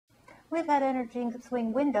We've had energy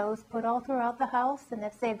swing windows put all throughout the house, and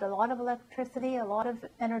they've saved a lot of electricity, a lot of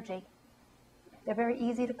energy. They're very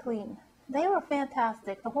easy to clean. They were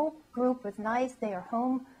fantastic. The whole group was nice. They are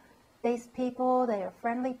home-based people. They are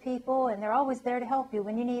friendly people, and they're always there to help you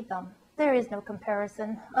when you need them. There is no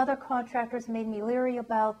comparison. Other contractors made me leery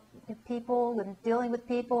about people and dealing with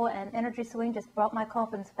people, and Energy Swing just brought my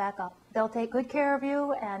confidence back up. They'll take good care of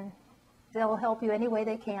you, and they'll help you any way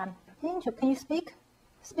they can. Angel, can you speak?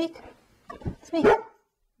 Speak. Speak.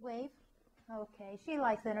 Wave. Okay, she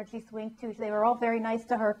likes Energy Swing too. They were all very nice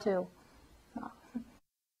to her too.